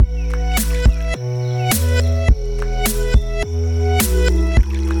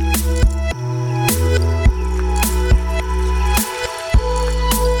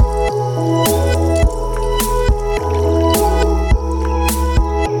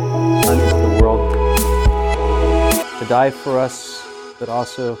die for us, but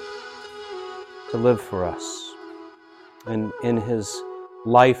also to live for us. And in his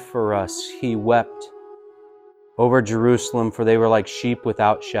life for us, he wept over Jerusalem, for they were like sheep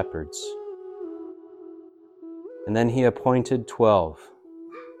without shepherds. And then he appointed 12,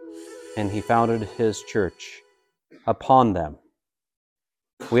 and he founded his church upon them.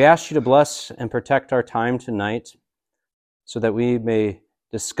 We ask you to bless and protect our time tonight so that we may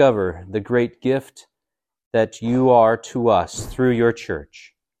discover the great gift that you are to us through your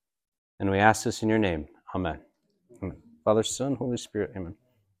church. And we ask this in your name. Amen. Amen. Father, Son, Holy Spirit. Amen.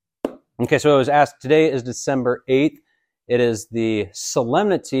 Okay, so I was asked, today is December 8th. It is the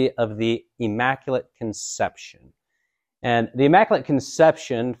solemnity of the Immaculate Conception. And the Immaculate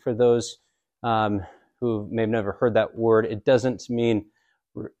Conception, for those who may have never heard that word, it doesn't mean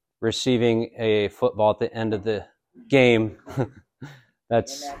receiving a football at the end of the game.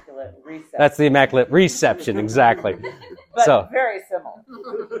 That's the Immaculate Reception, exactly. But so, very similar.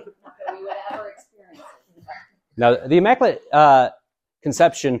 We would have our experience. Now, the Immaculate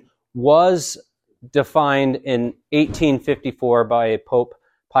Conception was defined in 1854 by Pope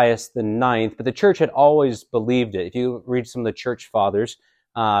Pius IX, but the Church had always believed it. If you read some of the Church Fathers,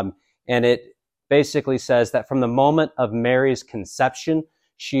 and it basically says that from the moment of Mary's conception,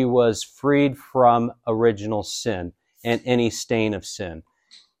 she was freed from original sin and any stain of sin.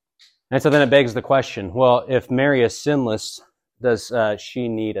 And so then it begs the question, well, if Mary is sinless, does she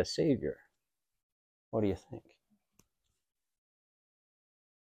need a Savior? What do you think?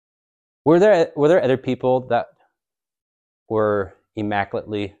 Were there other people that were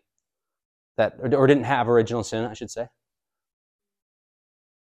immaculately, or didn't have original sin, I should say?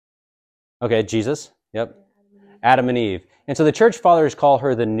 Okay, Jesus. Yep. Adam and Eve. And so the Church Fathers call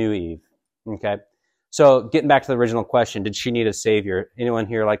her the new Eve. Okay. So getting back to the original question, did she need a Savior? Anyone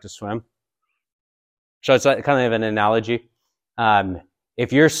here like to swim? So it's like kind of an analogy.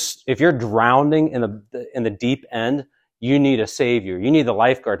 If you're drowning in the deep end, you need a Savior. You need the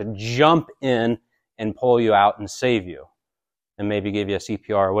lifeguard to jump in and pull you out and save you, and maybe give you a CPR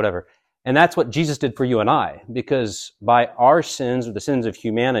or whatever. And that's what Jesus did for you and I, because by our sins, or the sins of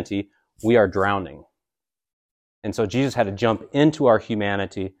humanity, we are drowning. And so Jesus had to jump into our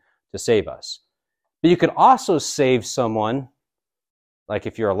humanity to save us. But you could also save someone, like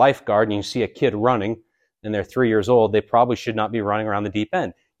if you're a lifeguard and you see a kid running and they're 3 years old, they probably should not be running around the deep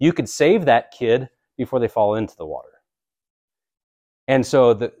end. You could save that kid before they fall into the water. And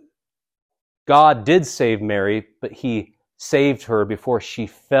so God did save Mary, but he saved her before she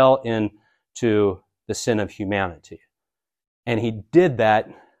fell into the sin of humanity. And he did that,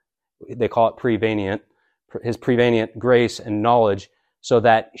 they call it prevenient, his prevenient grace and knowledge, so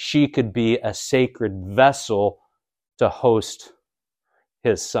that she could be a sacred vessel to host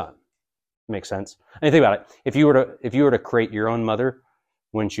his son. Makes sense? And think about it. If you were to create your own mother,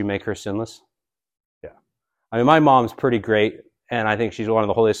 wouldn't you make her sinless? Yeah. I mean, my mom's pretty great, and I think she's one of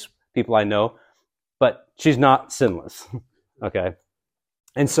the holiest people I know, but she's not sinless. Okay.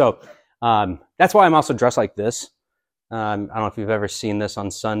 And so that's why I'm also dressed like this. I don't know if you've ever seen this on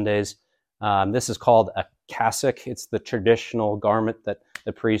Sundays. This is called a cassock. It's the traditional garment that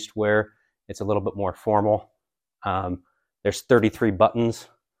the priest wear. It's a little bit more formal. There's 33 buttons,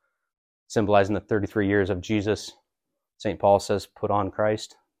 symbolizing the 33 years of Jesus. St. Paul says, put on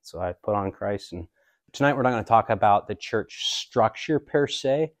Christ. So I put on Christ. And tonight we're not going to talk about the church structure per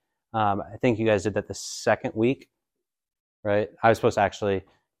se. I think you guys did that the second week, right? I was supposed to actually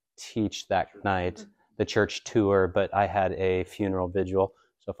teach that night, the church tour, but I had a funeral vigil.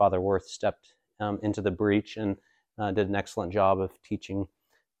 So Father Worth stepped into the breach and did an excellent job of teaching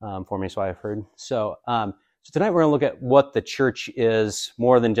for me, so I've heard. So tonight we're going to look at what the church is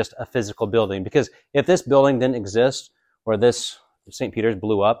more than just a physical building. Because if this building didn't exist, or this St. Peter's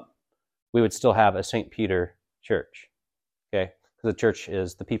blew up, we would still have a St. Peter church. Okay? Because the church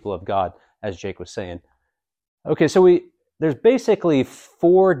is the people of God, as Jake was saying. Okay, so there's basically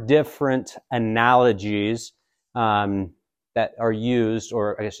 4 different analogies that are used,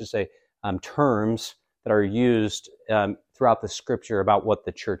 or I guess to say terms that are used throughout the scripture about what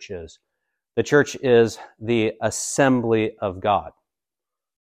the church is. The church is the assembly of God.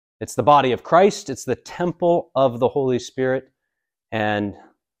 It's the body of Christ, it's the temple of the Holy Spirit, and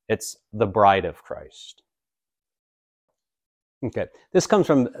it's the bride of Christ. Okay, this comes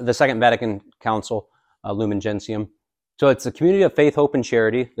from the Second Vatican Council, Lumen Gentium. So it's a community of faith, hope, and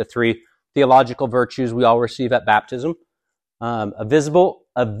charity, the 3 theological virtues we all receive at baptism. A visible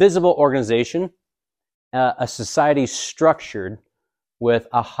organization, a society structured with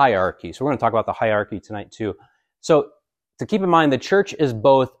a hierarchy. So we're going to talk about the hierarchy tonight too. So to keep in mind, the church is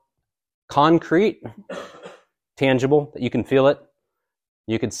both concrete, tangible, that you can feel it.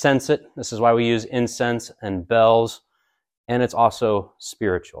 You can sense it. This is why we use incense and bells. And it's also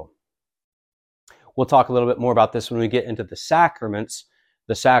spiritual. We'll talk a little bit more about this when we get into the sacraments.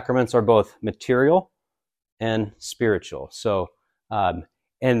 The sacraments are both material and spiritual. So, and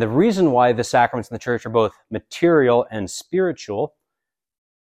the reason why the sacraments in the church are both material and spiritual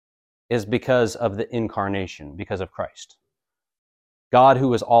is because of the incarnation, because of Christ. God, who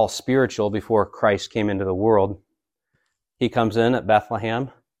was all spiritual before Christ came into the world, he comes in at Bethlehem,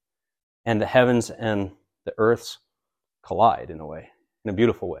 and the heavens and the earths collide in a way, in a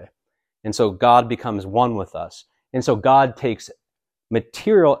beautiful way. And so God becomes one with us. And so God takes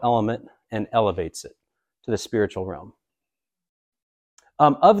material element and elevates it to the spiritual realm.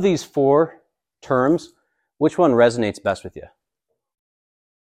 Of these four terms, which one resonates best with you?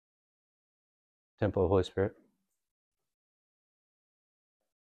 Temple of the Holy Spirit.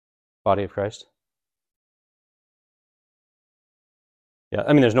 Body of Christ. Yeah,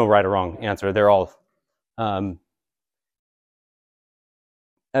 I mean, there's no right or wrong answer. They're all,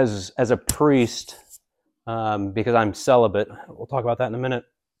 as a priest, because I'm celibate, we'll talk about that in a minute,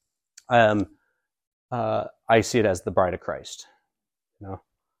 I see it as the bride of Christ. You know,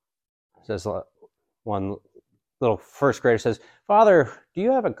 it says one little first grader says, "Father, do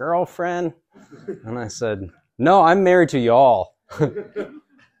you have a girlfriend?" And I said, "No, I'm married to y'all."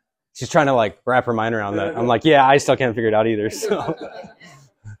 She's trying to like wrap her mind around that. I'm like, yeah, I still can't figure it out either. So.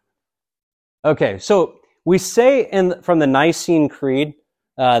 Okay, so we say from the Nicene Creed,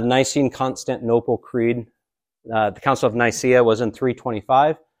 the Nicene-Constantinople Creed, the Council of Nicaea was in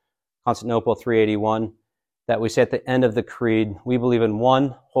 325, Constantinople 381, that we say at the end of the Creed, we believe in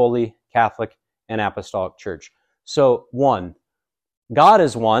one holy, Catholic, and apostolic church. So one, God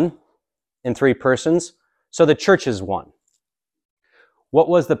is one in three persons, so the church is one. What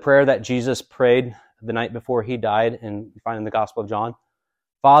was the prayer that Jesus prayed the night before he died, and you find in the Gospel of John?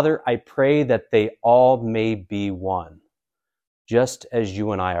 Father, I pray that they all may be one, just as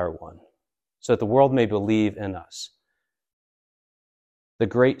you and I are one, so that the world may believe in us. The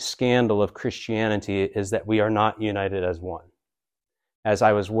great scandal of Christianity is that we are not united as one. As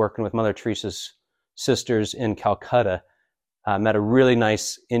I was working with Mother Teresa's sisters in Calcutta, I met a really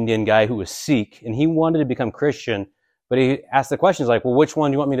nice Indian guy who was Sikh, and he wanted to become Christian, but he asked the questions like, well, which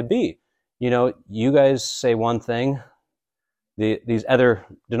one do you want me to be? You know, you guys say one thing, these other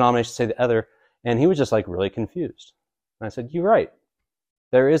denominations say the other, and he was just like really confused. And I said, you're right.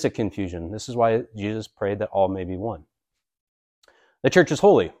 There is a confusion. This is why Jesus prayed that all may be one. The church is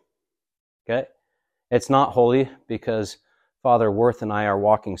holy. Okay? It's not holy because Father Worth and I are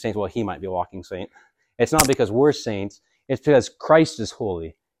walking saints. Well, he might be a walking saint. It's not because we're saints. It's because Christ is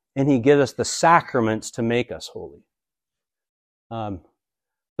holy, and he gives us the sacraments to make us holy.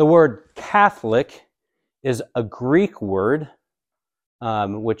 The word Catholic is a Greek word,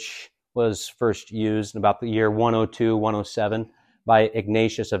 which was first used in about the year 102, 107 by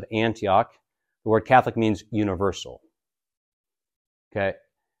Ignatius of Antioch. The word Catholic means universal. Okay.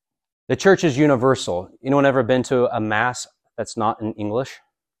 The church is universal. Anyone ever been to a mass that's not in English?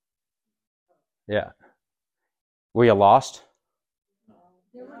 Yeah. Were you lost?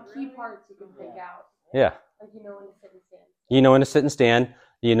 There were key parts you can pick out. Yeah. Like you know when to sit and stand. You know when to sit and stand.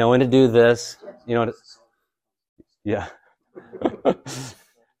 You know when to do this. You know when to... Yeah.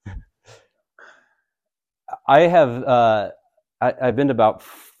 I've been to about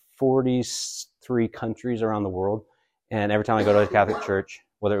 43 countries around the world, and every time I go to a Catholic church,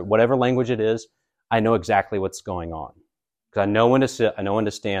 whatever language it is, I know exactly what's going on. Because I know when to sit, I know when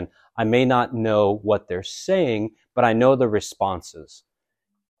to stand. I may not know what they're saying, but I know the responses.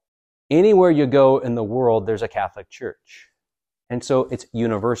 Anywhere you go in the world, there's a Catholic church. And so it's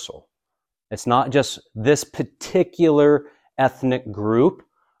universal. It's not just this particular ethnic group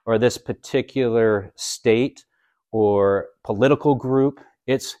or this particular state or political group.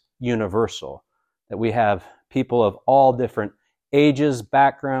 It's universal. That we have people of all different ages,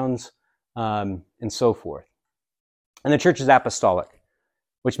 backgrounds, and so forth. And the church is apostolic,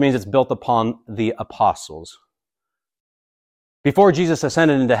 which means it's built upon the apostles. Before Jesus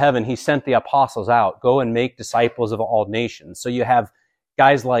ascended into heaven, he sent the apostles out, go and make disciples of all nations. So you have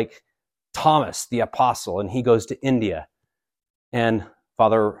guys like Thomas, the apostle, and he goes to India. And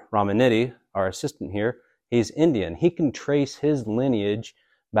Father Ramanidhi, our assistant here, he's Indian. He can trace his lineage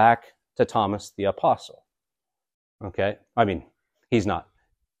back to Thomas the apostle. Okay? I mean, he's not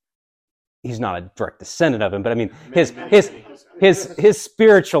a direct descendant of him, but I mean his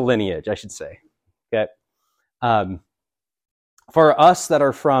spiritual lineage, I should say. Okay? For us that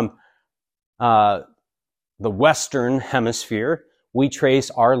are from the Western Hemisphere, we trace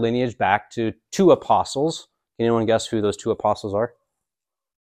our lineage back to two apostles, Can anyone guess who those two apostles are?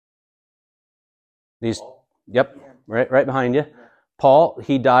 These, yep, right behind you. Paul,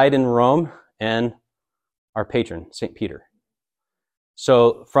 he died in Rome, and our patron, St. Peter.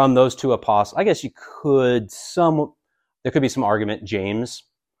 So from those two apostles, I guess there could be some argument, James,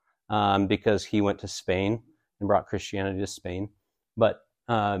 because he went to Spain and brought Christianity to Spain. But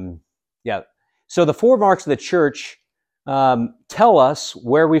yeah, so the 4 marks of the church tell us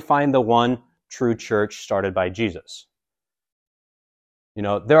where we find the one true church started by Jesus.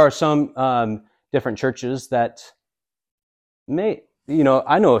 There are some different churches that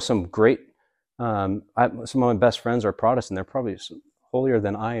I know some great, some of my best friends are Protestant. They're probably holier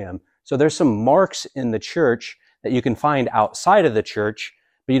than I am. So there's some marks in the church that you can find outside of the church,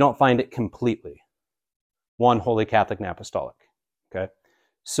 but you don't find it completely. One, Holy Catholic and Apostolic. Okay?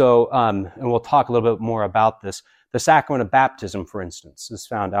 So, and we'll talk a little bit more about this. The sacrament of baptism, for instance, is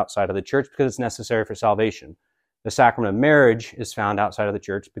found outside of the church because it's necessary for salvation. The sacrament of marriage is found outside of the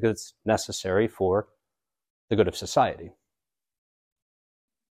church because it's necessary for the good of society.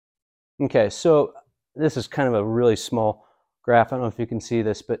 Okay, so this is kind of a really small graph. I don't know if you can see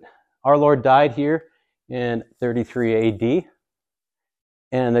this, but our Lord died here in 33 AD,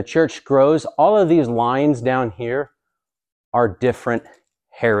 and the church grows. All of these lines down here are different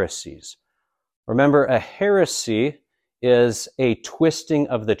heresies. Remember, a heresy is a twisting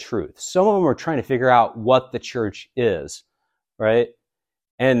of the truth. Some of them are trying to figure out what the church is, right?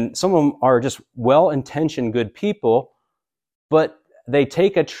 And some of them are just well-intentioned good people, but they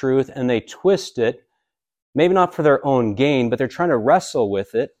take a truth and they twist it, maybe not for their own gain, but they're trying to wrestle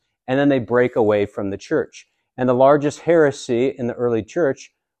with it, and then they break away from the church. And the largest heresy in the early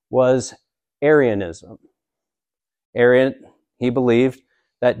church was Arianism. Arian, he believed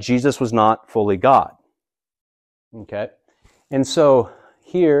that Jesus was not fully God. Okay? And so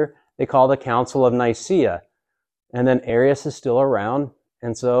here they call the Council of Nicaea. And then Arius is still around.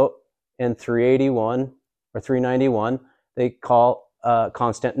 And so in 381 or 391, they call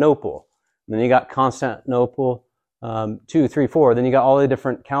Constantinople. And then you got Constantinople 2, 3, 4. Then you got all the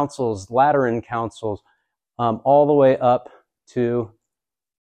different councils, Lateran councils, all the way up to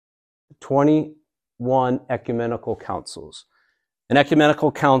 21 ecumenical councils. An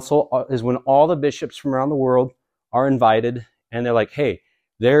ecumenical council is when all the bishops from around the world are invited, and they're like, hey,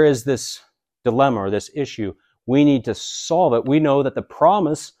 there is this dilemma or this issue. We need to solve it. We know that the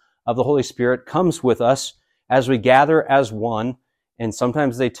promise of the Holy Spirit comes with us as we gather as one, and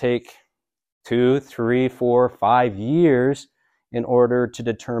sometimes they take 2, 3, 4, 5 years in order to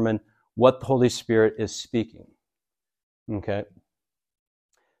determine what the Holy Spirit is speaking. Okay?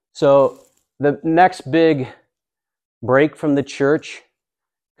 So the next big break from the church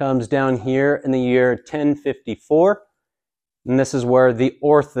comes down here in the year 1054, and this is where the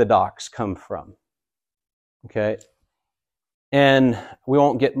Orthodox come from. Okay? And we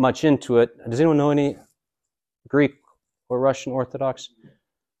won't get much into it. Does anyone know any Greek or Russian Orthodox?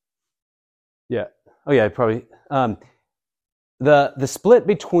 Yeah. Oh yeah, probably. The split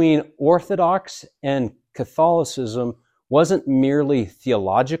between Orthodox and Catholicism wasn't merely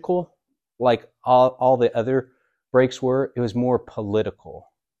theological, like all the other breaks were. It was more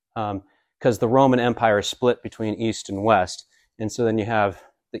political, because the Roman Empire split between East and West, and so then you have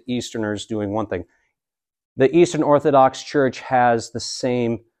the Easterners doing one thing. The Eastern Orthodox Church has the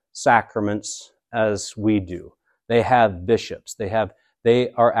same sacraments as we do. They have bishops.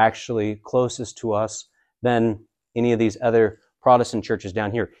 They are actually closest to us than any of these other Protestant churches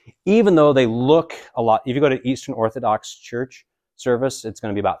down here. Even though they look a lot, if you go to Eastern Orthodox Church service, it's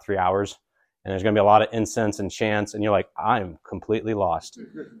going to be about 3 hours, and there's going to be a lot of incense and chants, and you're like, I'm completely lost.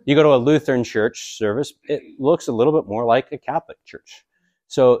 You go to a Lutheran church service, it looks a little bit more like a Catholic church.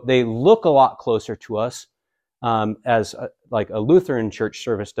 So they look a lot closer to us, like a Lutheran church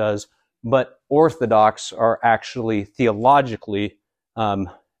service does, but Orthodox are actually theologically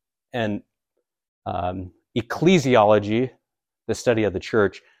and ecclesiology, the study of the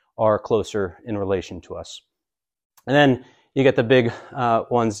church, are closer in relation to us. And then you get the big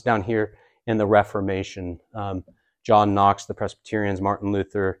ones down here in the Reformation. John Knox, the Presbyterians, Martin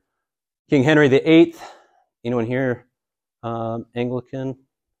Luther, King Henry VIII. Anyone here Anglican?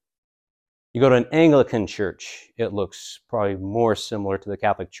 You go to an Anglican church, it looks probably more similar to the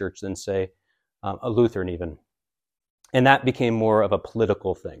Catholic Church than, say, a Lutheran even. And that became more of a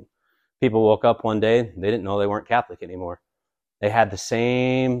political thing. People woke up one day, they didn't know they weren't Catholic anymore. They had the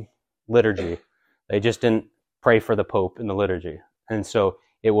same liturgy. They just didn't pray for the Pope in the liturgy. And so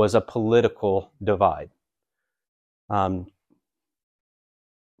it was a political divide.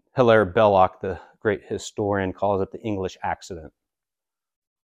 Hilaire Belloc, the great historian, calls it the English accident.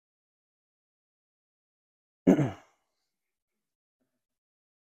 Okay,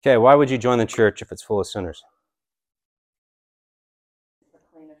 why would you join the church if it's full of sinners? The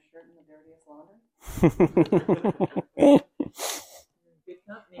cleanest shirt and the dirtiest laundry. Good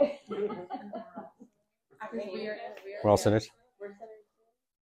company. We're all sinners?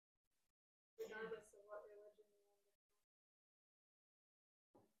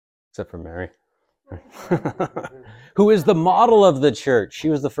 Except for Mary. Who is the model of the church? She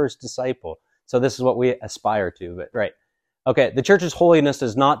was the first disciple. So this is what we aspire to. But right. Okay, the church's holiness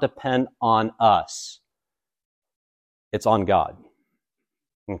does not depend on us. It's on God.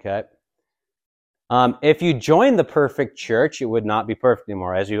 Okay? If you join the perfect church, it would not be perfect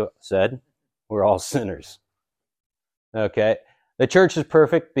anymore. As you said, we're all sinners. Okay? The church is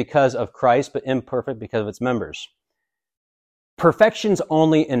perfect because of Christ, but imperfect because of its members. Perfection's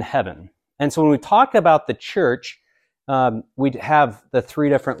only in heaven. And so when we talk about the church, we have the three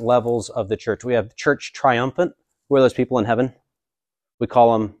different levels of the church. We have the church triumphant. Who are those people in heaven? We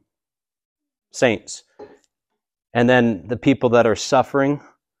call them saints. And then the people that are suffering,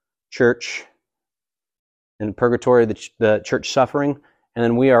 church. In purgatory, the church suffering. And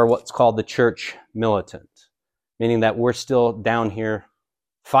then we are what's called the church militant, meaning that we're still down here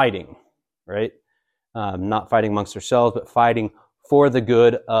fighting, right? Not fighting amongst ourselves, but fighting for the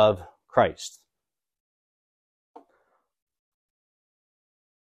good of Christ.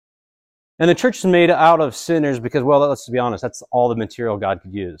 And the church is made out of sinners because, well, let's be honest, that's all the material God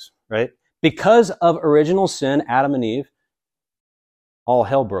could use, right? Because of original sin, Adam and Eve, all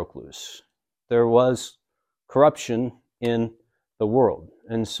hell broke loose. There was corruption in the world.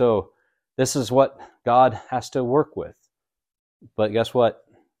 And so this is what God has to work with. But guess what?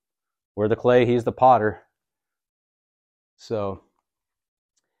 We're the clay, he's the potter. So,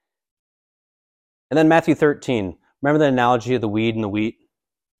 and then Matthew 13. Remember the analogy of the weed and the wheat?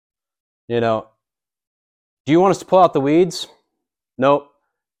 You know, do you want us to pull out the weeds? Nope.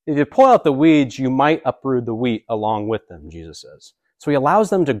 If you pull out the weeds, you might uproot the wheat along with them, Jesus says. So he allows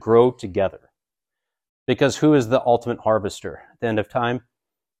them to grow together. Because who is the ultimate harvester at the end of time?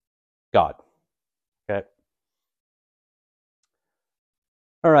 God. Okay.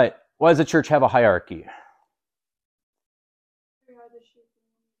 All right. Why does the church have a hierarchy?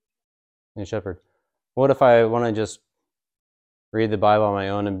 And shepherd. What if I want to just read the Bible on my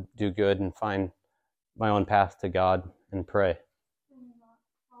own and do good and find my own path to God and pray?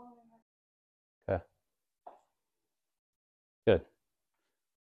 Okay. Good.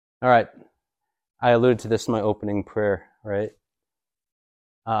 All right. I alluded to this in my opening prayer, right?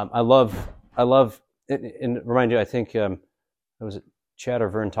 I love, and remind you, I think it was Chad or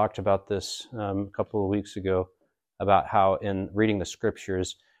Vern talked about this a couple of weeks ago about how in reading the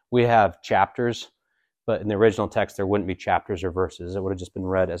scriptures, we have chapters, but in the original text, there wouldn't be chapters or verses. It would have just been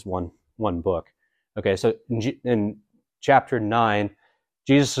read as one book. Okay, so in chapter 9,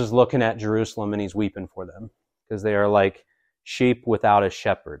 Jesus is looking at Jerusalem and he's weeping for them because they are like sheep without a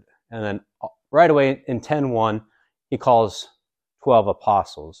shepherd. And then right away in 10:1, he calls 12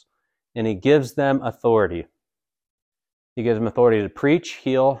 apostles and he gives them authority. He gives them authority to preach,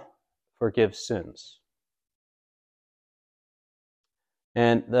 heal, forgive sins.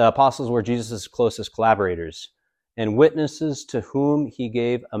 And the apostles were Jesus' closest collaborators and witnesses to whom he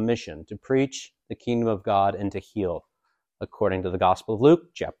gave a mission to preach the kingdom of God and to heal, according to the Gospel of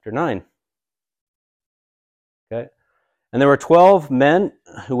Luke, chapter 9. Okay? And there were 12 men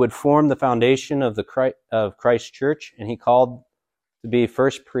who would form the foundation of Christ's church, and he called to be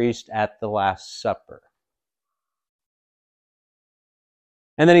first priest at the Last Supper.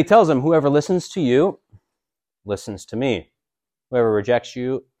 And then he tells them, whoever listens to you, listens to me. Whoever rejects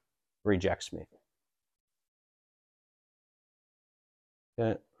you, rejects me.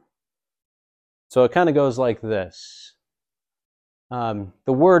 Okay. So it kind of goes like this. The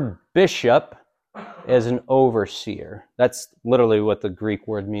word bishop is an overseer. That's literally what the Greek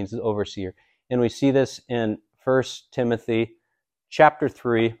word means, is overseer. And we see this in 1 Timothy chapter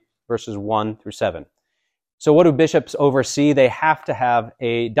 3, verses 1 through 7. So what do bishops oversee? They have to have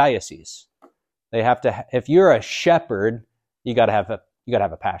a diocese. They have to, if you're a shepherd, you got to have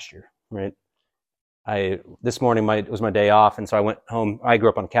a pasture, right? This morning it was my day off, and so I went home. I grew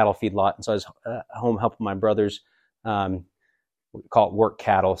up on a cattle feed lot, and so I was home helping my brothers. We call it work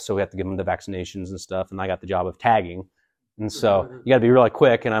cattle, so we have to give them the vaccinations and stuff. And I got the job of tagging, and so you got to be really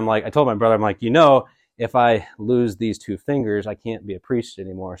quick. And I told my brother, I'm like, if I lose these two fingers, I can't be a priest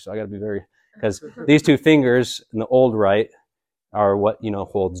anymore. So I got to be very, because these two fingers in the old rite are what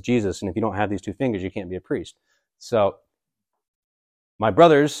holds Jesus, and if you don't have these two fingers, you can't be a priest. So my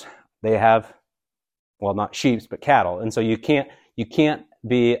brothers, they have, well, not sheep, but cattle. And so you can't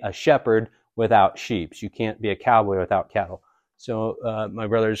be a shepherd without sheep. You can't be a cowboy without cattle. So my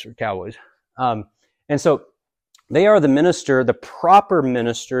brothers are cowboys. And so they are the proper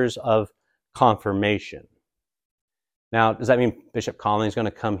ministers of confirmation. Now, does that mean Bishop Conley is going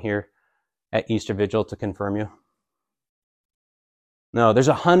to come here at Easter Vigil to confirm you? No, there's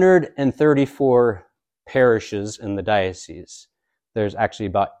 134 parishes in the diocese. There's actually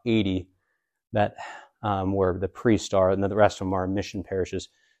about 80 that where the priests are, and the rest of them are mission parishes.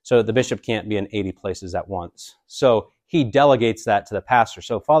 So the bishop can't be in 80 places at once. So he delegates that to the pastor.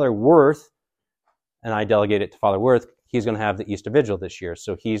 So Father Worth, and I delegate it to Father Worth, he's going to have the Easter Vigil this year.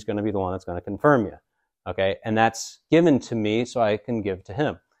 So he's going to be the one that's going to confirm you. Okay, and that's given to me so I can give to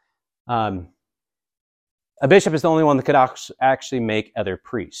him. A bishop is the only one that could actually make other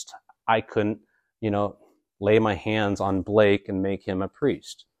priest. I couldn't, lay my hands on Blake and make him a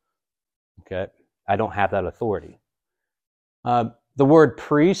priest. Okay, I don't have that authority. The word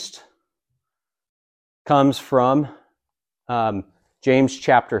priest comes from James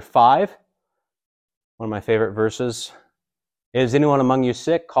chapter 5, one of my favorite verses. Is anyone among you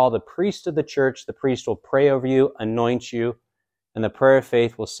sick? Call the priest of the church. The priest will pray over you, anoint you, and the prayer of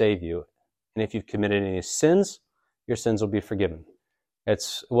faith will save you. And if you've committed any sins, your sins will be forgiven.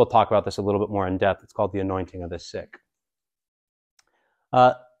 We'll talk about this a little bit more in depth. It's called the anointing of the sick.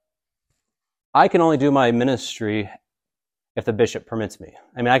 I can only do my ministry if the bishop permits me.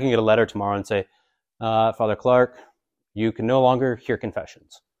 I mean, I can get a letter tomorrow and say, Father Clark, you can no longer hear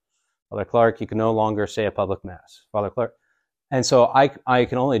confessions. Father Clark, you can no longer say a public mass. Father Clark. And so I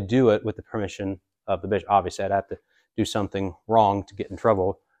can only do it with the permission of the bishop. Obviously, I'd have to do something wrong to get in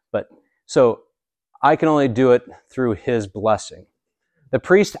trouble. But so I can only do it through his blessing. The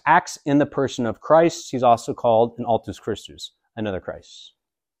priest acts in the person of Christ. He's also called an altus Christus, another Christ.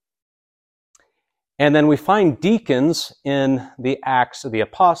 And then we find deacons in the Acts of the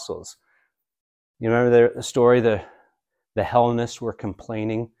Apostles. You remember the story, the Hellenists were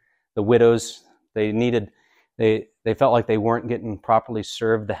complaining. The widows, they felt like they weren't getting properly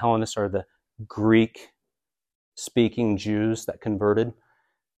served. The Hellenists are the Greek-speaking Jews that converted.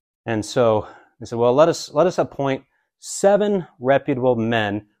 And so they said, well, let us appoint 7 reputable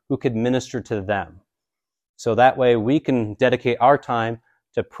men who could minister to them. So that way we can dedicate our time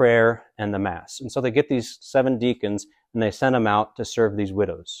to prayer and the Mass. And so they get these 7 deacons and they send them out to serve these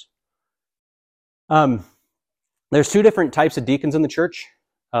widows. There's 2 different types of deacons in the church.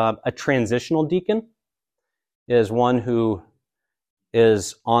 A transitional deacon is one who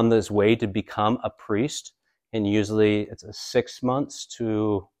is on this way to become a priest, and usually it's 6 months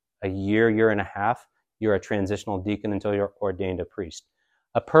to a year and a half. You're a transitional deacon until you're ordained a priest.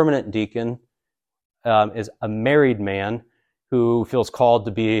 A permanent deacon is a married man who feels called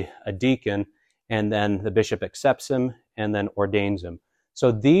to be a deacon, and then the bishop accepts him and then ordains him.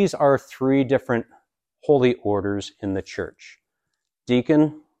 So these are 3 different holy orders in the church: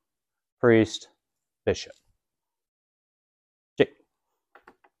 deacon, priest, bishop. Jake.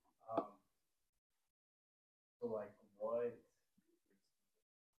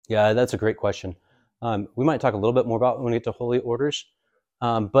 Yeah, that's a great question. We might talk a little bit more about it when we get to holy orders.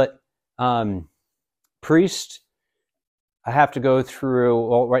 But priest, I have to go through,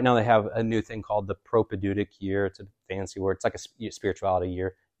 well, right now they have a new thing called the propedeutic year. It's a fancy word. It's like a spirituality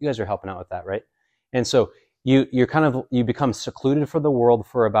year. You guys are helping out with that, right? And so you become secluded from the world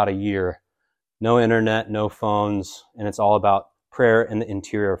for about a year. No internet, no phones, and it's all about prayer and the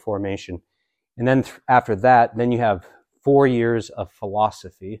interior formation. And then after that, then you have 4 years of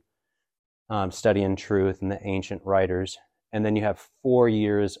philosophy, studying truth and the ancient writers. And then you have 4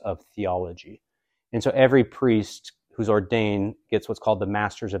 years of theology. And so every priest who's ordained gets what's called the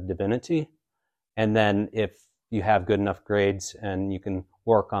Masters of Divinity. And then if you have good enough grades and you can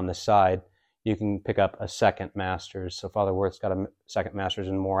work on the side, you can pick up a second master's. So Father Worth's got a second master's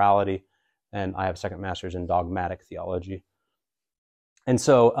in morality, and I have a second master's in dogmatic theology. And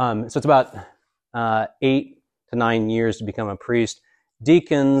so, so it's about 8 to 9 years to become a priest.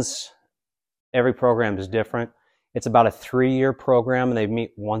 Deacons, every program is different. It's about a 3-year program, and they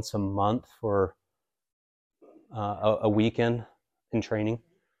meet once a month for a weekend in training.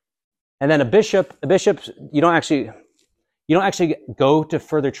 And then a bishop, you don't actually go to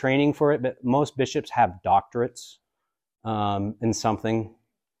further training for it, but most bishops have doctorates in something.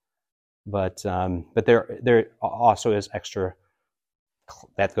 But there also is extra.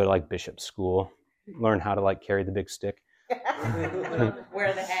 They have to go to like bishop school, learn how to like carry the big stick.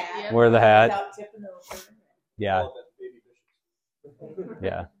 Wear the hat. Wear the hat. Without tipping over. Yeah.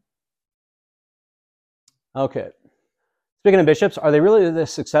 Yeah. Okay. Speaking of bishops, are they really the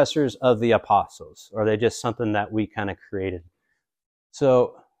successors of the apostles? Or are they just something that we kind of created?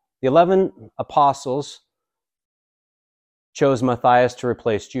 So The 11 apostles chose Matthias to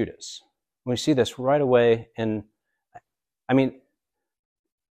replace Judas. We see this right away. And I mean,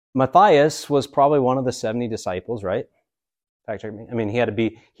 Matthias was probably one of the 70 disciples, right? Fact check me. I mean, he had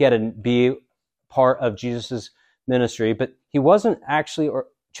to be part of Jesus's ministry, but he wasn't actually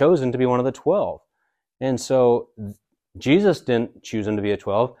chosen to be one of the 12. And so Jesus didn't choose him to be a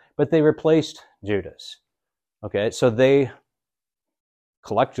 12, but they replaced Judas. Okay, so they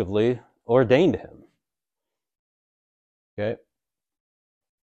collectively ordained him. Okay.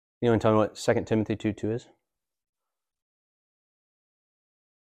 You want to tell me what 2 Timothy 2:2 is?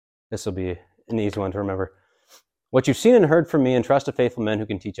 This will be an easy one to remember. What you've seen and heard from me, entrust to faithful men who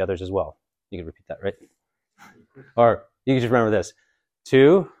can teach others as well. You can repeat that, right? Or you can just remember this.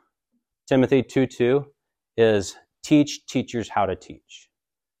 2 Timothy 2:2 is teach teachers how to teach.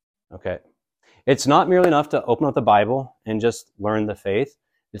 Okay. It's not merely enough to open up the Bible and just learn the faith.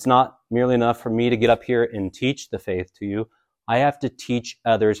 It's not merely enough for me to get up here and teach the faith to you. I have to teach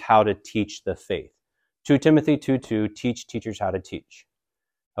others how to teach the faith. 2 Timothy 2:2, teach teachers how to teach.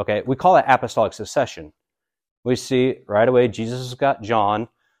 Okay, we call it apostolic succession. We see right away Jesus has got John.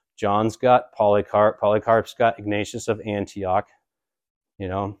 John's got Polycarp. Polycarp's got Ignatius of Antioch. You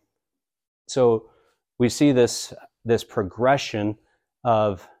know, so we see this progression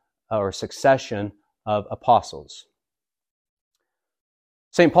of, or succession of apostles.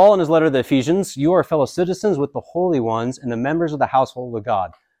 St. Paul in his letter to the Ephesians, you are fellow citizens with the holy ones and the members of the household of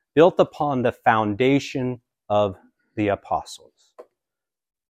God, built upon the foundation of the apostles.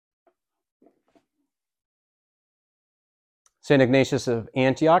 St. Ignatius of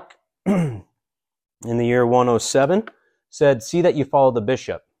Antioch, in the year 107, said, see that you follow the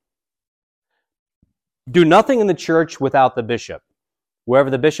bishop. Do nothing in the church without the bishop. Wherever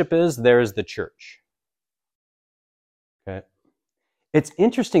the bishop is, there is the church. Okay. It's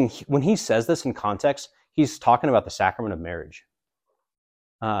interesting, when he says this in context, he's talking about the sacrament of marriage.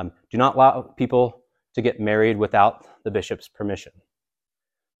 Do not allow people to get married without the bishop's permission.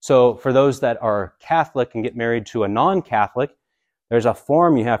 So for those that are Catholic and get married to a non-Catholic, there's a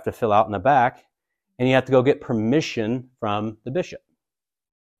form you have to fill out in the back, and you have to go get permission from the bishop.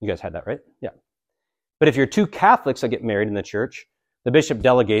 You guys had that, right? Yeah. But if you're two Catholics that get married in the church, the bishop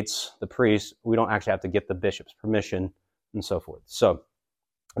delegates the priest. We don't actually have to get the bishop's permission and so forth. So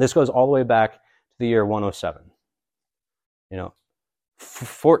this goes all the way back to the year 107.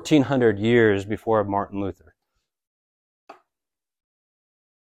 1,400 years before Martin Luther.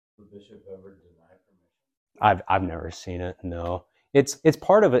 The bishop ever denied permission? I've never seen it. No, it's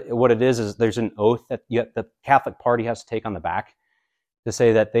part of it. What it is there's an oath that the Catholic party has to take on the back to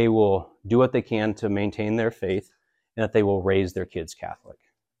say that they will do what they can to maintain their faith and that they will raise their kids Catholic.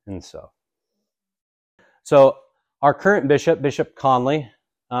 And so our current bishop, Bishop Conley,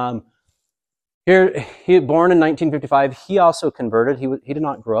 here he was born in 1955. He also converted. He did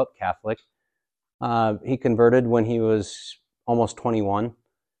not grow up Catholic. He converted when he was almost 21.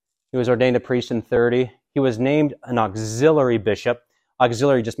 He was ordained a priest in 30. He was named an auxiliary bishop.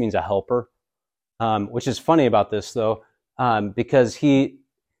 Auxiliary just means a helper, which is funny about this, though, because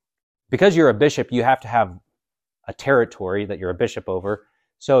you're a bishop, you have to have a territory that you're a bishop over.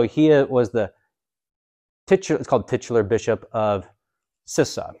 So he was it's called titular bishop of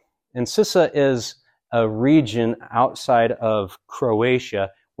Sissa. And Sissa is a region outside of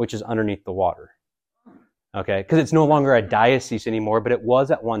Croatia, which is underneath the water. Okay, because it's no longer a diocese anymore, but it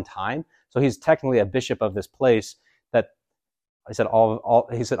was at one time. So he's technically a bishop of this place that he said,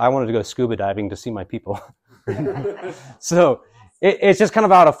 I wanted to go scuba diving to see my people. So it's just kind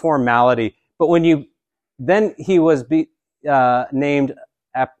of out of formality. But then he was named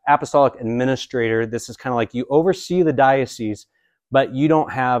apostolic administrator. This is kind of like you oversee the diocese, but you don't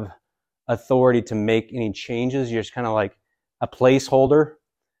have authority to make any changes. You're just kind of like a placeholder.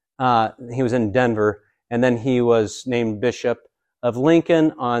 He was in Denver. And then he was named Bishop of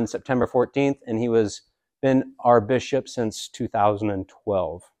Lincoln on September 14th, and he was been our bishop since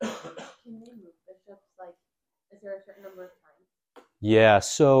 2012. Can they move bishops? Is there a certain number of times? Yeah,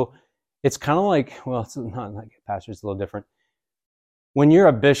 so it's kind of like, well, it's not like a pastor, it's a little different. When you're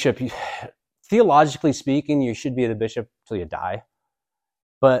a bishop, theologically speaking, you should be the bishop till you die.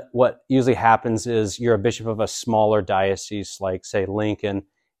 But what usually happens is you're a bishop of a smaller diocese, like, say, Lincoln,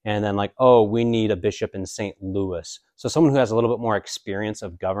 and then we need a bishop in St. Louis. So someone who has a little bit more experience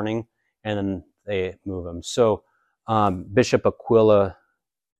of governing, and then they move him. So Bishop Aquila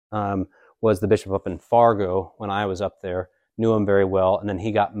was the bishop up in Fargo when I was up there, knew him very well, and then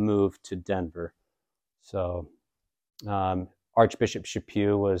he got moved to Denver. So Archbishop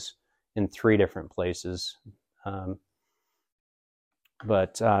Chaput was in 3 different places.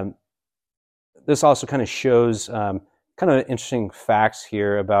 But this also kind of shows kind of interesting facts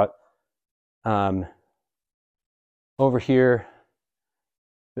here about over here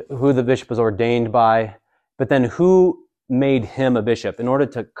who the bishop was ordained by, but then who made him a bishop. In order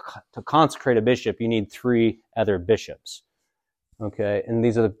to consecrate a bishop, you need 3 other bishops. Okay, and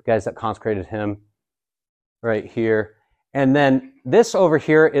these are the guys that consecrated him right here. And then this over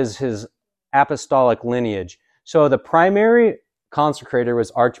here is his apostolic lineage. So the primary consecrator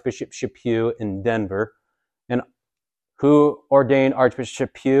was Archbishop Chaput in Denver. And who ordained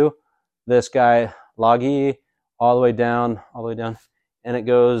Archbishop Chaput? This guy, Lagi, all the way down, and it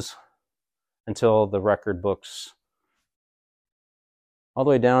goes until the record books, all the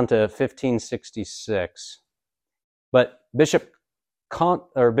way down to 1566. But Bishop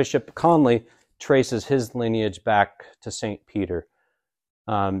Conley traces his lineage back to St. Peter.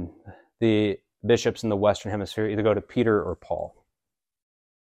 The bishops in the Western Hemisphere either go to Peter or Paul.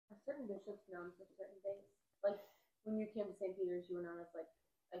 Are certain bishops known for certain things? Like when you came to St. Peter's, you were known as like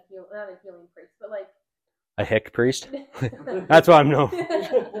not a healing priest, but like a hick priest. That's what I'm known.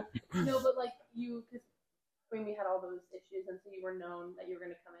 No, but like because when we had all those issues, and so you were known that you were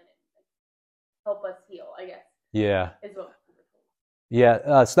going to come in and like, help us heal, I guess. Yeah. Is what we were told.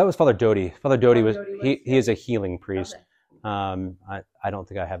 Yeah. So that was Father Doty. Father Doty was he yeah. is a healing priest. Okay. I don't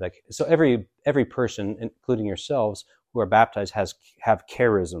think I have that. So every person, including yourselves, who are baptized have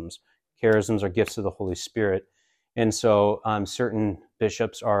charisms. Charisms are gifts of the Holy Spirit, and so certain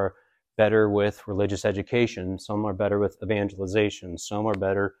bishops are better with religious education. Some are better with evangelization. Some are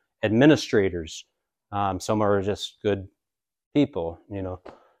better administrators. Some are just good people,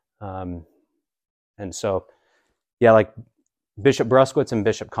 and so like Bishop Bruskowitz and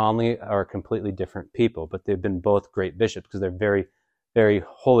Bishop Conley are completely different people, but they've been both great bishops because they're very, very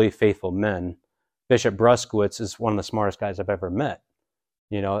holy, faithful men. Bishop Bruskowitz is one of the smartest guys I've ever met.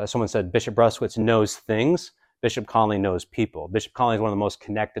 As someone said, Bishop Bruskowitz knows things. Bishop Conley knows people. Bishop Conley is one of the most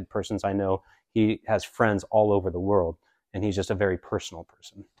connected persons I know. He has friends all over the world, and he's just a very personal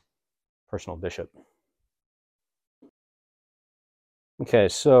person, personal bishop. Okay,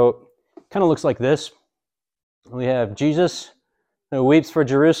 so kind of looks like this. We have Jesus who weeps for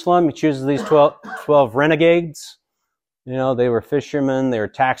Jerusalem. He chooses these 12 renegades. They were fishermen, they were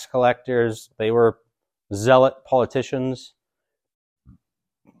tax collectors, they were zealot politicians.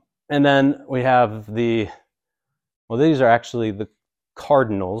 And then we have these are actually the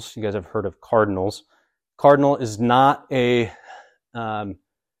cardinals. You guys have heard of cardinals. Cardinal is not an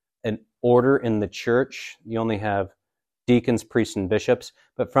order in the church. You only have deacons, priests, and bishops.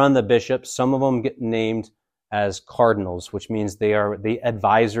 But from the bishops, some of them get named as cardinals, which means they are the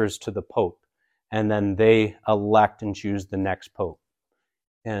advisors to the Pope. And then they elect and choose the next Pope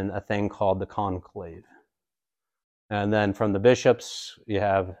in a thing called the conclave. And then from the bishops, you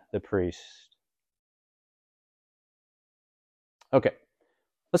have the priest. Okay,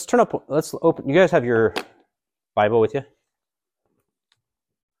 let's open. You guys have your Bible with you?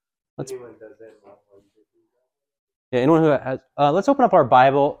 Anyone who has, let's open up our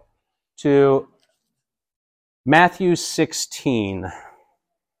Bible to Matthew 16.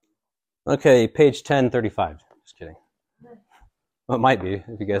 Okay, page 1035. Just kidding. Well, it might be,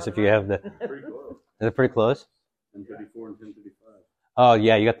 if you have the... Pretty close. Is it pretty close? 1034 and 1035. Oh,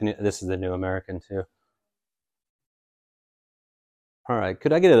 yeah, you got this is the New American, too. All right,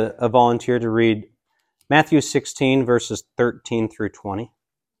 could I get a volunteer to read Matthew 16, verses 13 through 20?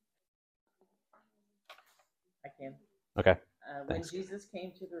 I can. Okay. When Thanks. Jesus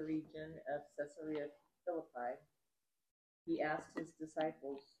came to the region of Caesarea Philippi, he asked his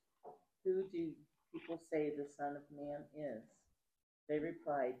disciples, "Who do people say the Son of Man is?" They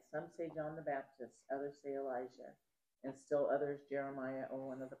replied, "Some say John the Baptist, others say Elijah, and still others Jeremiah or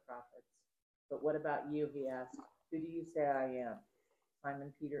one of the prophets. But what about you?" he asked. "Who do you say I am?"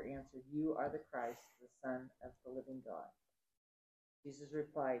 Simon Peter answered, "You are the Christ, the Son of the living God." Jesus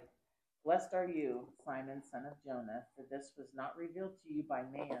replied, "Blessed are you, Simon, son of Jonah, for this was not revealed to you by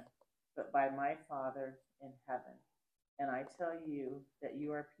man, but by my Father in heaven. And I tell you that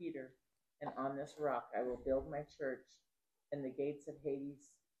you are Peter, and on this rock I will build my church, and the gates of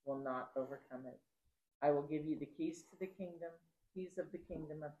Hades will not overcome it. I will give you the keys of the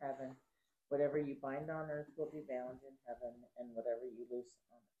kingdom of heaven. Whatever you bind on earth will be bound in heaven, and whatever you loose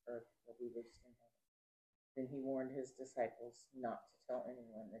on earth will be loosed in heaven." Then he warned his disciples not to tell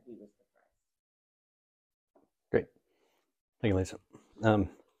anyone that he was the Christ. Great. Thank you, Lisa.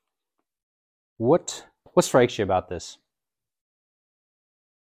 What strikes you about this?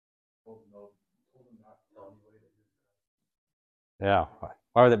 Yeah.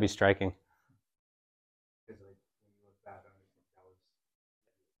 Why would that be striking? Because when you look back on it, that was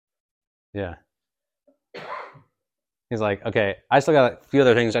Yeah. He's like, okay, I still got a few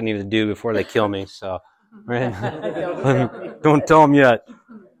other things I need to do before they kill me. So, right? Don't tell them yet.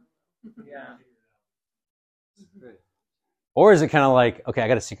 Yeah. Or is it kind of like, okay, I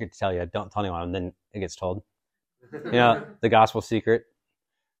got a secret to tell you. Don't tell anyone, and then it gets told. You know, the gospel secret.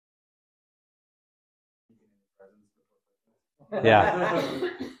 Yeah.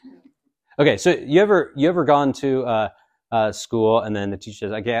 Okay, so you ever gone to school and then the teacher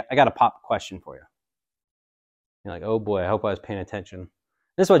says, I got a pop question for you. You're like, oh boy, I hope I was paying attention.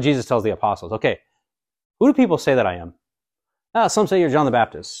 This is what Jesus tells the apostles. Okay, who do people say that I am? Some say you're John the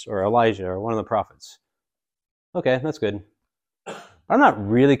Baptist or Elijah or one of the prophets. Okay, that's good. I'm not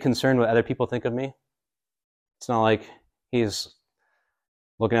really concerned what other people think of me. It's not like he's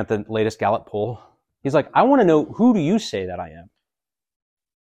looking at the latest Gallup poll. He's like, I want to know, who do you say that I am?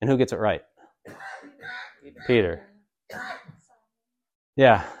 And who gets it right? Peter.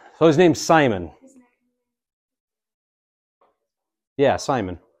 Yeah. So his name's Simon. Yeah,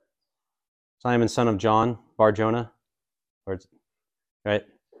 Simon. Simon, son of John, Bar-Jonah. Right?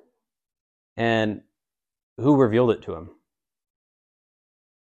 And who revealed it to him?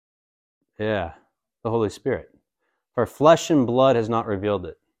 Yeah, the Holy Spirit. For flesh and blood has not revealed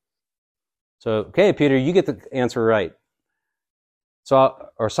it. So, okay, Peter, you get the answer right. So,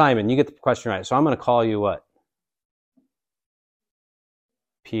 or Simon, you get the question right. So I'm going to call you what?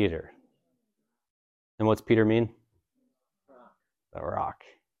 Peter. And what's Peter mean? The rock.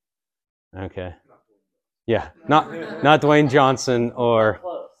 Okay. Yeah, not Dwayne Johnson or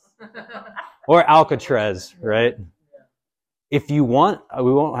Alcatraz, right? If you want,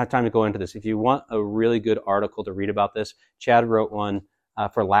 we won't have time to go into this. If you want a really good article to read about this, Chad wrote one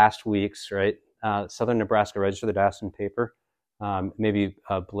for last week's, right? Southern Nebraska Register, the Dawson paper. Maybe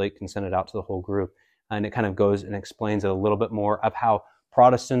Blake can send it out to the whole group. And it kind of goes and explains it a little bit more of how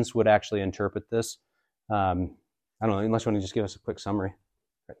Protestants would actually interpret this. I don't know, unless you want to just give us a quick summary.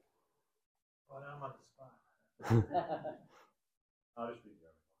 Well, I'm on the spot. I'll just be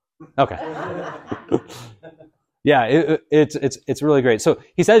Okay. Yeah, it's really great. So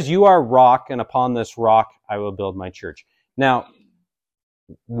he says, you are rock, and upon this rock I will build my church. Now,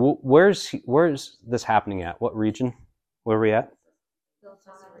 where's this happening at? What region? Where are we at?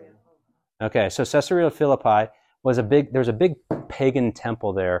 Okay, so Caesarea Philippi there's a big pagan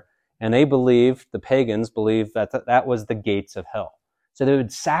temple there, and the pagans believed that was the gates of hell. So they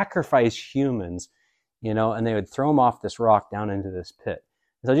would sacrifice humans, and they would throw them off this rock down into this pit.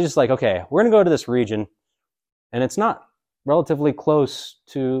 So Jesus is like, okay, we're going to go to this region, and it's not relatively close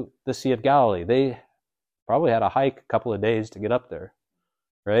to the Sea of Galilee. They probably had a hike a couple of days to get up there,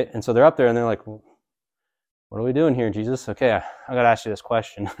 right? And so they're up there, and they're like, what are we doing here, Jesus? Okay, I got to ask you this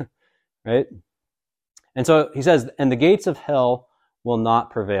question, right? And so he says, and the gates of hell will not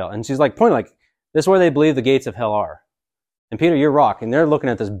prevail. And she's like, pointing like, this is where they believe the gates of hell are. And Peter, you're rock. And they're looking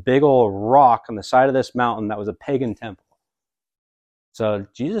at this big old rock on the side of this mountain that was a pagan temple. So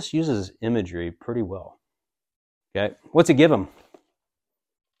Jesus uses imagery pretty well. Okay, what's he give him?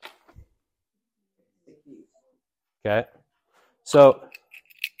 Okay, so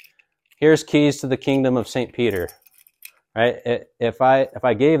here's keys to the kingdom of St. Peter. Right? If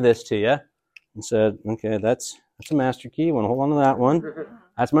I gave this to you and said, okay, that's a master key. You want to hold on to that one?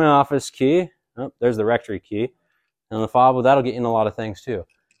 That's my office key. Oh, there's the rectory key. And the fob, well, that'll get you in a lot of things too.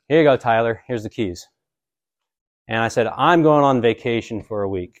 Here you go, Tyler. Here's the keys. And I said, I'm going on vacation for a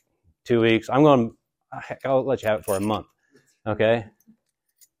week, 2 weeks. I'll let you have it for a month. Okay?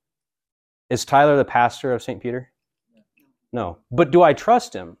 Is Tyler the pastor of St. Peter? No. But do I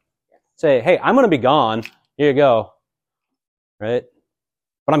trust him? Say, hey, I'm going to be gone. Here you go. Right?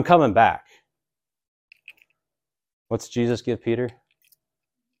 But I'm coming back. What's Jesus give Peter?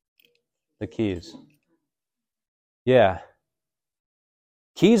 The keys. Yeah.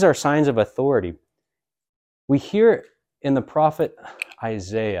 Keys are signs of authority. We hear in the prophet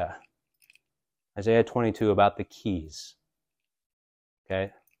Isaiah 22, about the keys.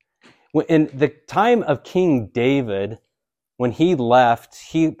 Okay? In the time of King David, when he left,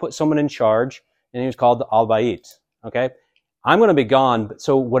 he put someone in charge, and he was called the Al-Bait. Okay? I'm going to be gone,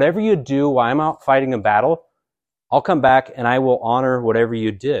 so whatever you do while I'm out fighting a battle, I'll come back and I will honor whatever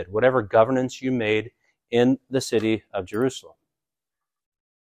you did, whatever governance you made in the city of Jerusalem.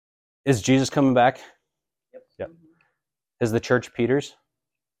 Is Jesus coming back? Yep. Is the church Peter's?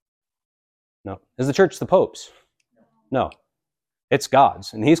 No. Is the church the Pope's? No. It's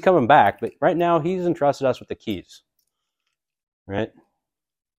God's, and he's coming back, but right now he's entrusted us with the keys. Right?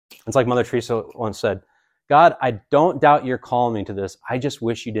 It's like Mother Teresa once said, God, I don't doubt you're calling me to this. I just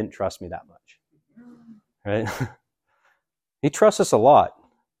wish you didn't trust me that much. Right? He trusts us a lot.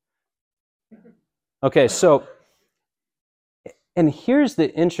 Okay, so, and here's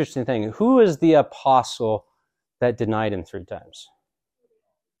the interesting thing. Who is the apostle that denied him 3 times?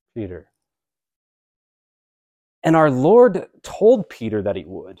 Peter. And our Lord told Peter that he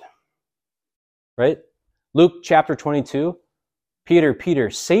would. Right? Luke chapter 22. Peter, Peter,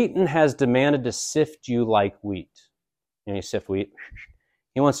 Satan has demanded to sift you like wheat. You know, you sift wheat.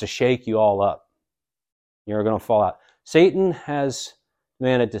 He wants to shake you all up. You're going to fall out. Satan has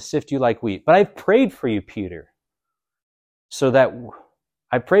demanded to sift you like wheat. But I've prayed for you, Peter.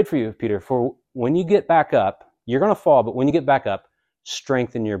 I prayed for you, Peter, for when you get back up, you're going to fall, but when you get back up,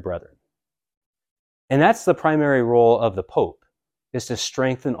 strengthen your brethren. And that's the primary role of the Pope, is to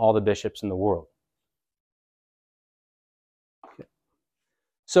strengthen all the bishops in the world. Okay.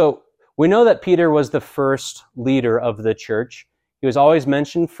 So we know that Peter was the first leader of the church. He was always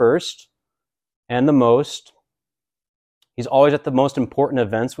mentioned first and the most. He's always at the most important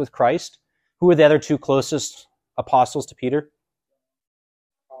events with Christ. Who were the other 2 closest apostles to Peter?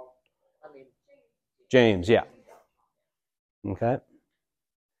 James, yeah. Okay.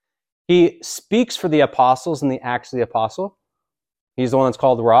 He speaks for the apostles in the Acts of the Apostle. He's the one that's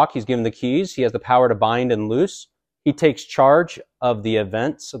called the Rock. He's given the keys. He has the power to bind and loose. He takes charge of the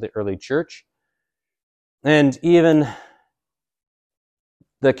events of the early church. And even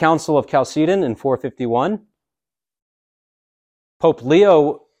the Council of Chalcedon in 451, Pope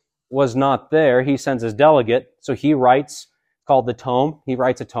Leo was not there. He sends his delegate, so he writes, called the Tome. He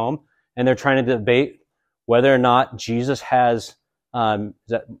writes a tome, and they're trying to debate whether or not Jesus has, was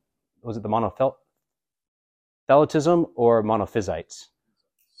it the monothelitism or monophysites?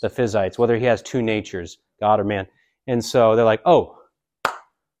 The physites, whether he has 2 natures, God or man. And so they're like, oh,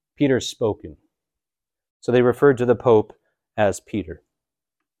 Peter's spoken. So they referred to the Pope as Peter.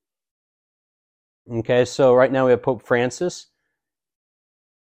 Okay, so right now we have Pope Francis.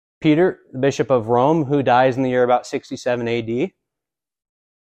 Peter, the Bishop of Rome, who dies in the year about 67 AD.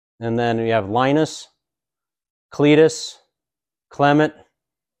 And then we have Linus, Cletus, Clement.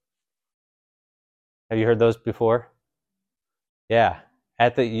 Have you heard those before? Yeah,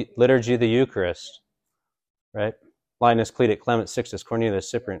 at the Liturgy of the Eucharist, right? Linus, Cletus, Clement, Sixtus,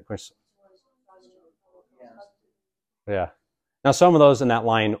 Cornelius, Cyprian. Yeah. Now, some of those in that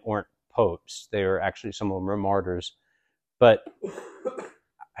line weren't popes. They were actually, some of them were martyrs. But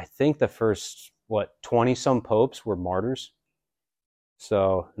I think the first, 20-some popes were martyrs.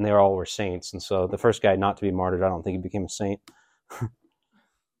 So, and they all were saints. And so the first guy not to be martyred, I don't think he became a saint.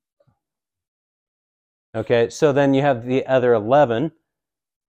 Okay, so then you have the other 11.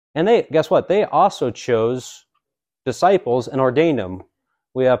 And they, guess what? They also chose disciples and ordained them.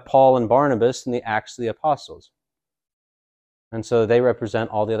 We have Paul and Barnabas in the Acts of the Apostles. And so they represent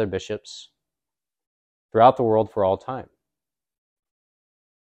all the other bishops throughout the world for all time.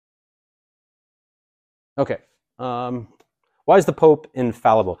 Okay. Why is the Pope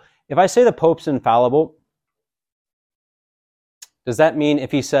infallible? If I say the Pope's infallible, does that mean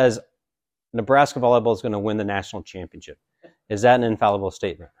if he says Nebraska volleyball is going to win the national championship, is that an infallible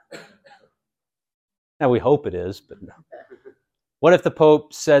statement? Now, we hope it is, but no. What if the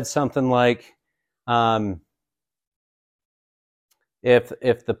Pope said something like, if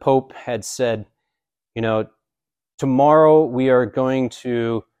the Pope had said, tomorrow we are going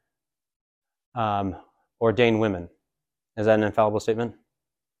to ordain women. Is that an infallible statement?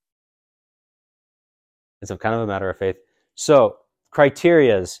 It's kind of a matter of faith. So,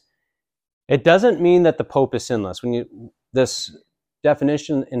 criterias. It doesn't mean that the Pope is sinless. This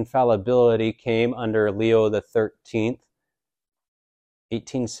definition infallibility came under Leo the 13th,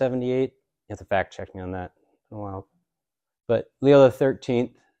 1878. You have to fact check me on that in a while. But Leo the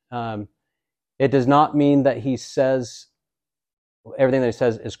 13th, it does not mean that he says everything that he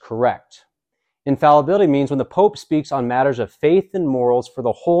says is correct. Infallibility means when the Pope speaks on matters of faith and morals for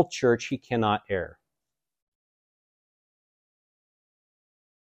the whole church, he cannot err.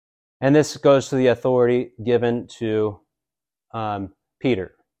 And this goes to the authority given to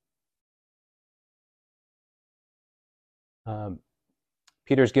Peter.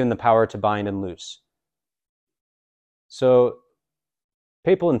 Peter's given the power to bind and loose. So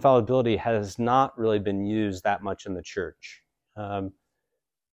papal infallibility has not really been used that much in the church. The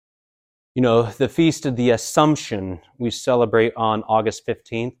Feast of the Assumption we celebrate on August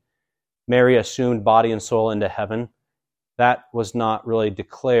 15th. Mary assumed body and soul into heaven. That was not really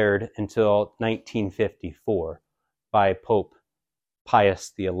declared until 1954 by Pope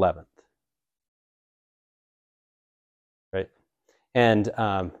Pius XI. Right? And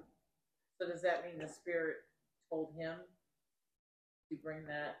so does that mean the Spirit told him to bring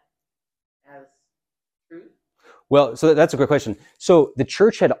that as truth? Well, so that's a great question. So the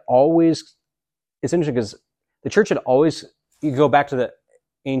church had always it's interesting because the church had always, you go back to the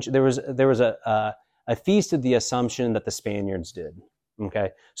ancient, there was a feast of the Assumption that the Spaniards did. Okay,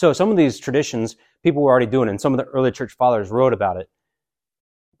 so some of these traditions people were already doing, and some of the early church fathers wrote about it.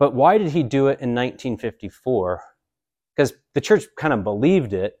 But why did he do it in 1954? Because the church kind of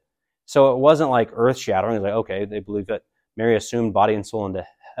believed it, so it wasn't like earth-shattering. It's like, okay, they believe that Mary assumed body and soul into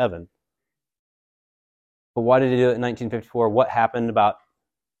heaven. But why did he do it in 1954? What happened about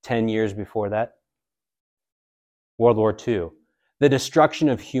 10 years before that? World War II. The destruction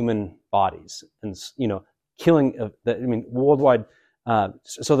of human bodies and, killing of worldwide.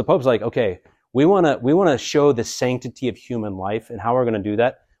 So the Pope's like, okay, we want to show the sanctity of human life, and how we're going to do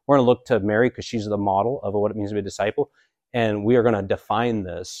that. We're going to look to Mary because she's the model of what it means to be a disciple, and we are going to define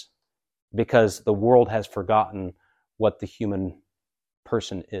this because the world has forgotten what the human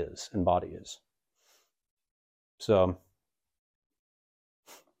person is and body is. So,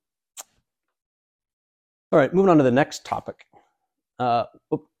 all right, moving on to the next topic.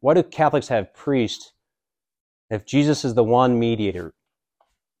 Why do Catholics have priests if Jesus is the one mediator?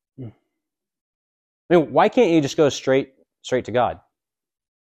 I mean, why can't you just go straight to God?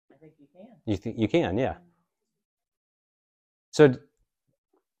 I think you can. You think you can, yeah. So,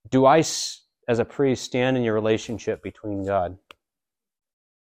 do I, as a priest, stand in your relationship between God?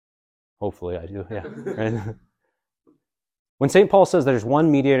 Hopefully, I do. Yeah. Right? When St. Paul says there's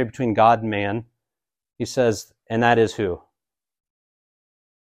one mediator between God and man, he says, and that is who?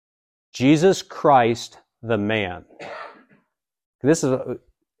 Jesus Christ, the man. This is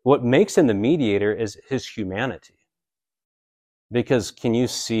what makes him the mediator, is his humanity. Because can you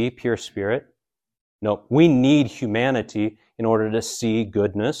see pure spirit? No, we need humanity in order to see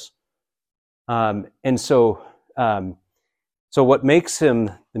goodness. So what makes him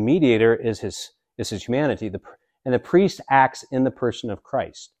the mediator is his humanity. And the priest acts in the person of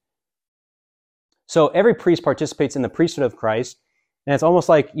Christ. So every priest participates in the priesthood of Christ, and it's almost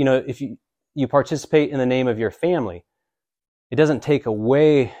like, if you participate in the name of your family, it doesn't take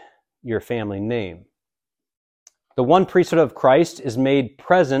away your family name. The one priesthood of Christ is made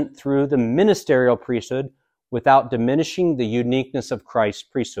present through the ministerial priesthood without diminishing the uniqueness of Christ's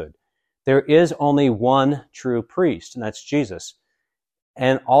priesthood. There is only one true priest, and that's Jesus.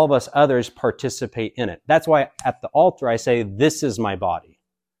 And all of us others participate in it. That's why at the altar I say, this is my body.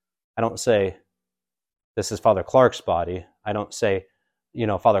 I don't say, this is Father Clark's body. I don't say,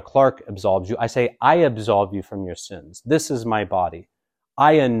 Father Clark absolves you. I say, I absolve you from your sins. This is my body.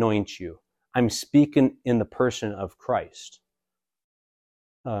 I anoint you. I'm speaking in the person of Christ.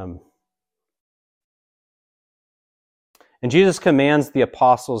 And Jesus commands the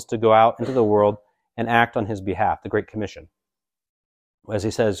apostles to go out into the world and act on his behalf, the Great Commission. As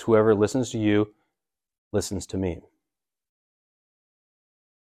he says, whoever listens to you, listens to me.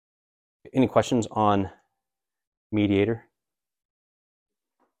 Any questions on mediator?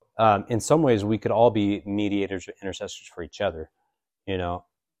 In some ways, we could all be mediators or intercessors for each other. We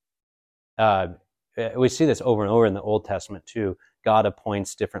see this over and over in the Old Testament too. God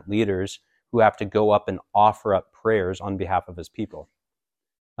appoints different leaders who have to go up and offer up prayers on behalf of his people.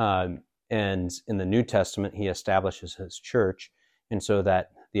 And in the New Testament, he establishes his church, and so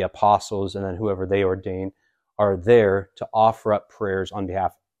that the apostles and then whoever they ordain are there to offer up prayers on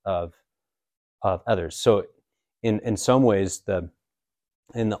behalf of others. So in some ways,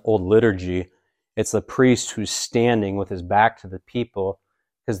 in the old liturgy, it's the priest who's standing with his back to the people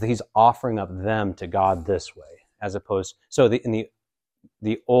because he's offering up them to God this way, as opposed. So in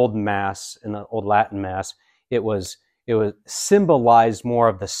the old Mass, in the old Latin Mass, it was symbolized more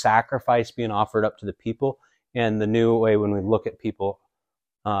of the sacrifice being offered up to the people, and the new way when we look at people,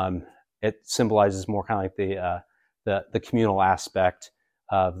 it symbolizes more kind of like the communal aspect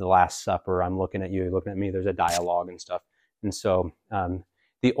of the Last Supper. I'm looking at you, you're looking at me. There's a dialogue and stuff, and so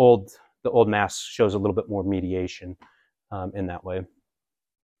the old Mass shows a little bit more mediation in that way.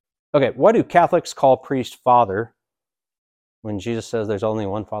 Okay, why do Catholics call priest Father when Jesus says there's only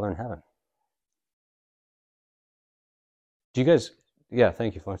one Father in heaven? Do you guys,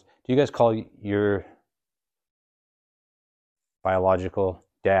 thank you, Florence. Do you guys call your biological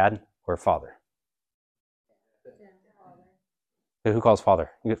dad or father? Who calls father?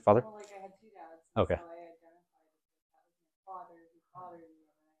 You get father? Well, like I had two dads. Okay. So I identified as father, who fathered me,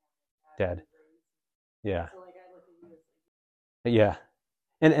 and then I had Dad. Yeah. So like I look at you as like, Yeah.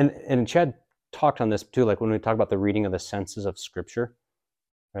 And Chad talked on this too, like when we talk about the reading of the senses of Scripture,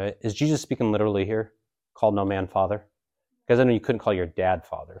 right? Is Jesus speaking literally here? Call no man father? Because I know you couldn't call your dad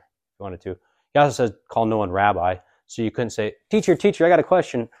father if you wanted to. He also says, call no one rabbi. So you couldn't say, teacher, I got a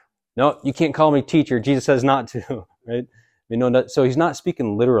question. No, you can't call me teacher. Jesus says not to, right? So he's not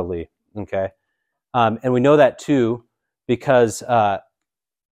speaking literally, okay? And we know that too because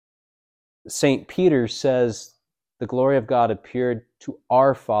St. Peter says the glory of God appeared to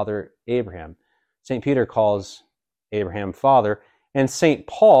our father Abraham. St. Peter calls Abraham father. And St.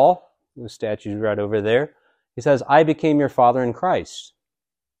 Paul, the statue's right over there, he says, I became your father in Christ.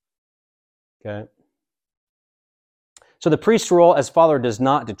 Okay. So the priest's role as father does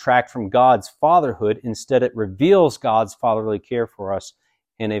not detract from God's fatherhood. Instead, it reveals God's fatherly care for us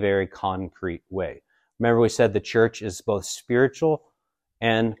in a very concrete way. Remember, we said the church is both spiritual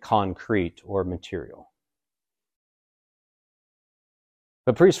and concrete or material.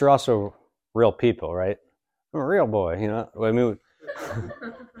 But priests are also real people, right? I'm a real boy, you know.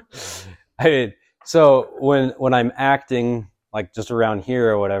 I mean, so when I'm acting like just around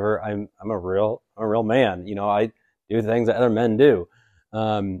here or whatever, I'm a real man. You know, I do things that other men do.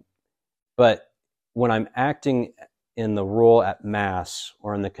 But when I'm acting in the role at Mass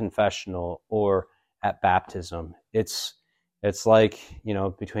or in the confessional or at baptism, it's like, you know,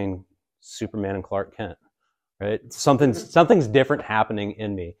 between Superman and Clark Kent, right? Something's different happening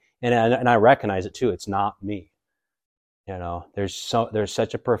in me, and I recognize it too. It's not me. You know, there's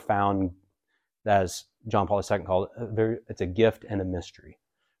such a profound, as John Paul II called it, it's a gift and a mystery.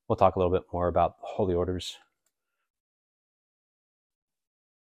 We'll talk a little bit more about holy orders.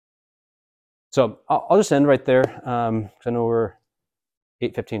 So I'll just end right there. 'Cause I know we're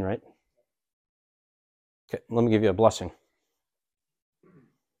 8:15, right? Okay, let me give you a blessing.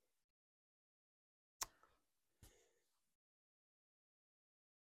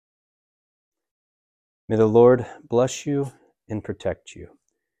 May the Lord bless you and protect you.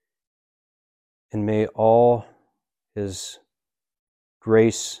 And may all His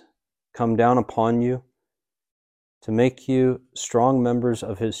grace come down upon you to make you strong members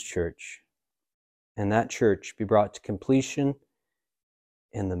of His church, and that church be brought to completion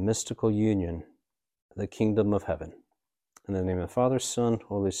in the mystical union of the kingdom of heaven. In the name of the Father, Son,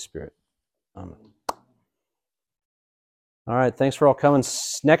 Holy Spirit. Amen. All right, thanks for all coming.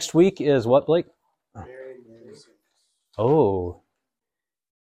 Next week is what, Blake? Oh,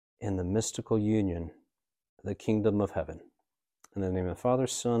 in the mystical union of the kingdom of heaven. In the name of the Father,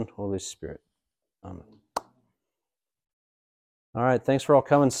 Son, Holy Spirit. Amen. All right, thanks for all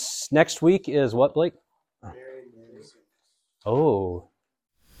coming. Next week is what, Blake? Oh.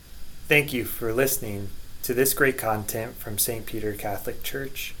 Thank you for listening to this great content from St. Peter Catholic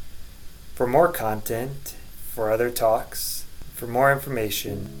Church. For more content, for other talks, for more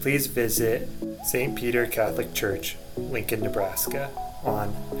information, please visit St. Peter Catholic Church, Lincoln, Nebraska,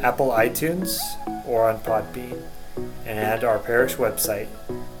 on Apple iTunes or on Podbean, and our parish website,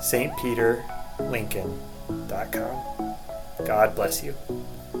 stpeterlincoln.com. God bless you.